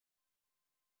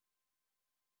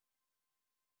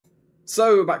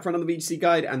So, we're back for another VGC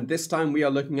guide, and this time we are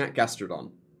looking at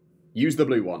Gastrodon. Use the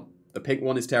blue one. The pink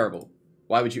one is terrible.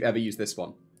 Why would you ever use this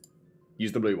one?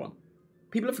 Use the blue one.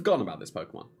 People have forgotten about this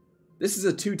Pokemon. This is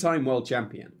a 2-time world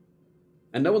champion.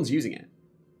 And no one's using it.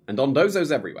 And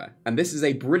Dondozo's everywhere. And this is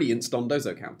a brilliant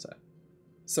Dondozo counter.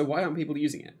 So why aren't people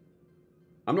using it?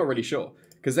 I'm not really sure.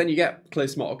 Because then you get Clear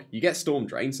Smog, you get Storm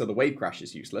Drain, so the Wave Crash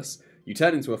is useless. You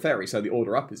turn into a Fairy, so the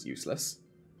Order Up is useless.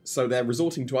 So they're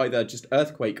resorting to either just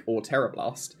Earthquake or Terra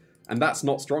Blast, and that's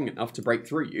not strong enough to break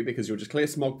through you, because you'll just Clear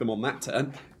Smog them on that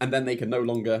turn, and then they can no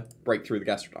longer break through the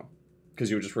Gastrodon. Because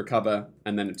you'll just recover,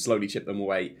 and then slowly chip them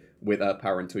away with Earth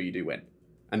Power until you do win.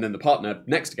 And then the partner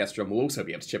next to Gastrodon will also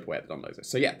be able to chip away at the Dondozo.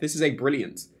 So yeah, this is a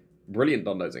brilliant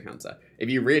Dondozo counter. If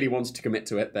you really wanted to commit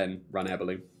to it, then run Air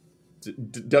Balloon.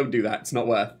 Don't do that, it's not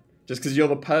worth. Just because you're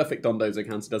the perfect Dondozo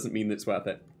counter doesn't mean that it's worth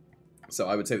it. So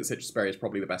I would say that Citrus Berry is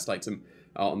probably the best item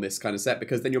on this kind of set,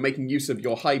 because then you're making use of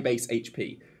your high base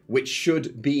HP, which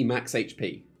should be max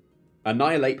HP.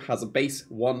 Annihilate has a base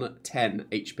 110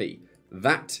 HP.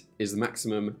 That is the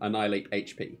maximum Annihilate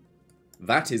HP.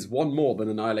 That is one more than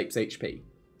Annihilate's HP.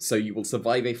 So you will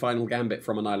survive a final Gambit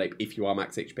from Annihilate if you are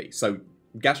max HP. So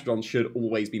Gastrodon should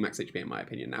always be max HP in my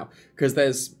opinion now, because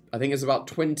I think there's about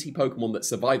 20 Pokemon that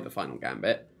survive the final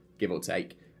Gambit, give or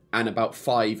take, and about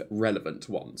 5 relevant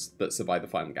ones that survive the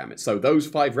final Gambit. So those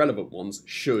 5 relevant ones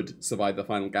should survive the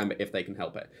final Gambit if they can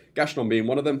help it. Gastrodon being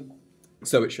one of them,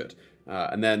 so it should.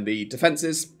 And then the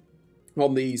defenses,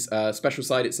 on these special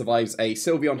side, it survives a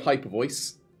Sylveon Hyper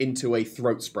Voice into a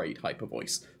Throat Sprayed Hyper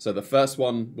Voice. So the first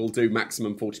one will do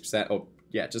maximum 40%, or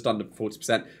yeah, just under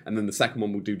 40%, and then the second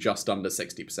one will do just under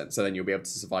 60%. So then you'll be able to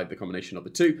survive the combination of the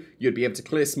two. You'd be able to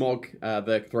Clear Smog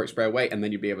the Throat Spray away, and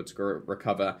then you'd be able to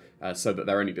recover so that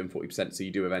they're only doing 40%, so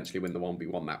you do eventually win the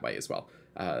 1v1 that way as well.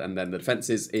 And then the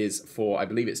defenses is for, I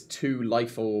believe it's 2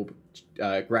 Life Orb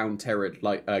Ground Terror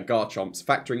Garchomps.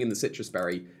 Factoring in the Citrus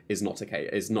Berry is not a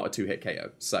 2-hit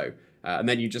KO. So, and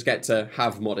then you just get to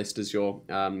have Modest as your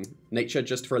nature,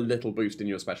 just for a little boost in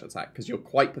your special attack, because you're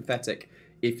quite pathetic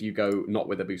if you go not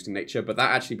with a boosting nature, but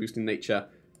that actually boosting nature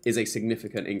is a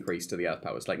significant increase to the Earth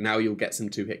powers. Like, now you'll get some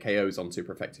 2-hit KOs on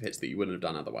super effective hits that you wouldn't have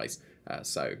done otherwise.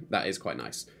 So that is quite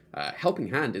nice. Helping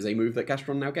Hand is a move that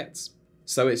Gastrodon now gets.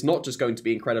 So it's not just going to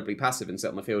be incredibly passive and sit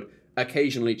on the field,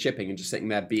 occasionally chipping and just sitting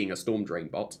there being a Storm Drain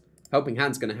bot. Helping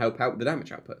Hand's going to help out with the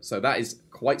damage output. So that is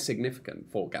quite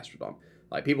significant for Gastrodon.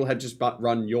 Like, people had just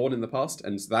run Yawn in the past,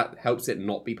 and that helps it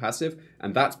not be passive,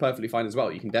 and that's perfectly fine as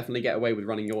well. You can definitely get away with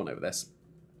running Yawn over this.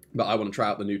 But I want to try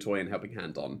out the new toy and Helping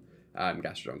Hand on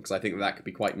Gastrodon, because I think that could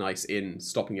be quite nice in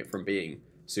stopping it from being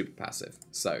super passive.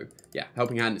 So, yeah,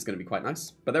 Helping Hand is going to be quite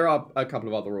nice. But there are a couple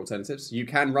of other alternatives. You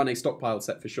can run a stockpile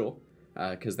set for sure,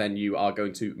 because then you are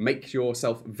going to make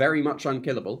yourself very much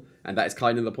unkillable, and that is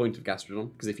kind of the point of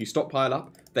Gastrodon, because if you stockpile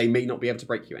up, they may not be able to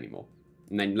break you anymore.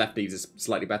 And then Lefties is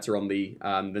slightly better on the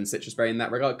than Citrus Berry in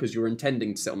that regard, because you're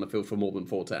intending to sit on the field for more than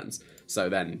 4 turns. So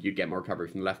then you'd get more recovery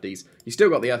from the Lefties. You still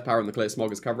got the Earth Power and the Clear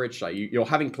Smog as coverage. Like, you're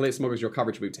having Clear Smog as your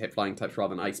coverage move to hit Flying types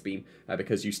rather than Ice Beam,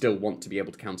 because you still want to be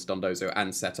able to counter Dondozo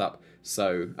and set up.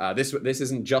 So this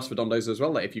isn't just for Dondozo as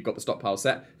well. Like, if you've got the stockpile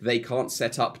set, they can't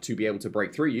set up to be able to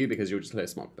break through you because you'll just Clear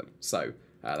Smog them. So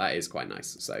that is quite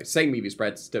nice. So same Meteor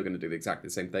Spread, still going to do exactly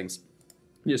the same things.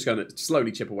 You're just going to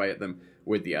slowly chip away at them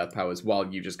with the Earth Powers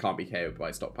while you just can't be KO'd by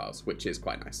stockpiles, which is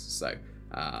quite nice. So,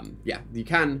 yeah, you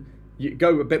can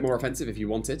go a bit more offensive if you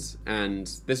want it, and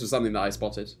this was something that I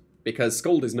spotted, because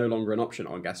Scald is no longer an option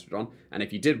on Gastrodon, and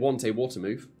if you did want a water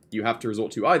move, you have to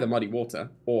resort to either Muddy Water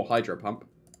or Hydro Pump.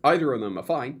 Either of them are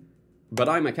fine, but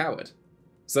I'm a coward.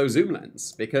 So Zoom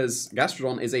Lens, because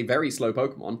Gastrodon is a very slow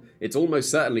Pokemon, it's almost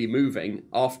certainly moving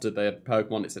after the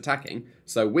Pokemon it's attacking,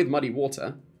 so with Muddy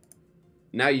Water,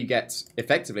 now you get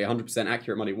effectively 100%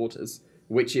 accurate Muddy Waters,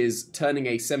 which is turning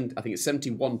I think it's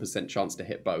 71% chance to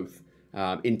hit both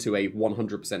into a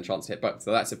 100% chance to hit both.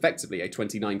 So that's effectively a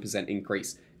 29%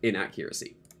 increase in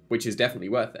accuracy, which is definitely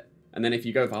worth it. And then if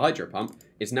you go for Hydro Pump,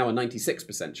 it's now a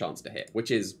 96% chance to hit, which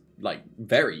is, like,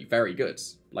 very, very good.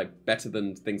 Like, better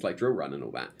than things like Drill Run and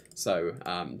all that. So,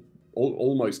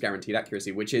 almost guaranteed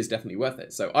accuracy, which is definitely worth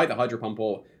it. So either Hydro Pump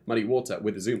or Muddy Water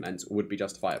with the Zoom Lens would be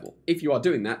justifiable. If you are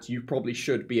doing that, you probably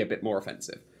should be a bit more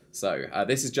offensive. So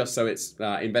this is just so it's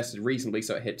invested reasonably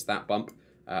so it hits that bump,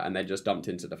 and then just dumped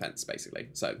into defense, basically.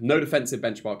 So no defensive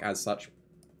benchmark as such.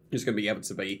 You're just going to be able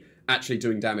to be actually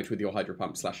doing damage with your Hydro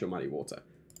Pump / your Muddy Water.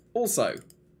 Also,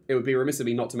 it would be remiss of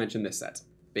me not to mention this set,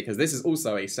 because this is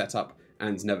also a setup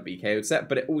and never be KO'd set,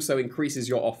 but it also increases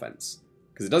your offense.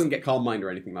 Because it doesn't get Calm Mind or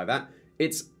anything like that.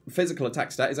 Its physical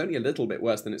attack stat is only a little bit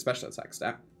worse than its special attack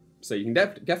stat. So you can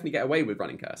definitely get away with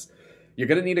running Curse. You're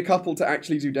going to need a couple to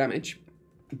actually do damage,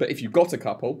 but if you've got a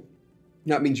couple,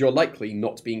 that means you're likely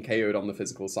not being KO'd on the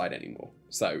physical side anymore.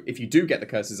 So if you do get the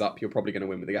curses up, you're probably going to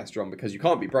win with the Gastrodon because you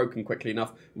can't be broken quickly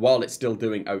enough while it's still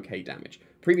doing okay damage.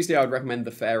 Previously, I would recommend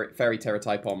the Fairy Terror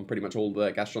type on pretty much all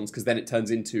the Gastrodons because then it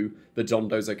turns into the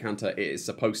Dondozo counter it is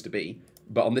supposed to be.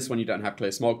 But on this one, you don't have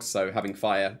clear smogs, so having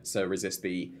fire to resist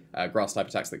the grass type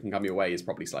attacks that can come your way is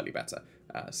probably slightly better.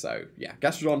 So yeah,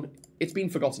 Gastrodon, it's been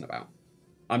forgotten about.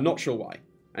 I'm not sure why.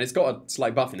 And it's got a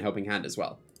slight buff in Helping Hand as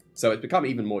well. So it's become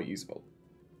even more usable.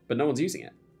 But no one's using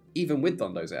it, even with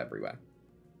Dondozo everywhere.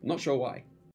 I'm not sure why.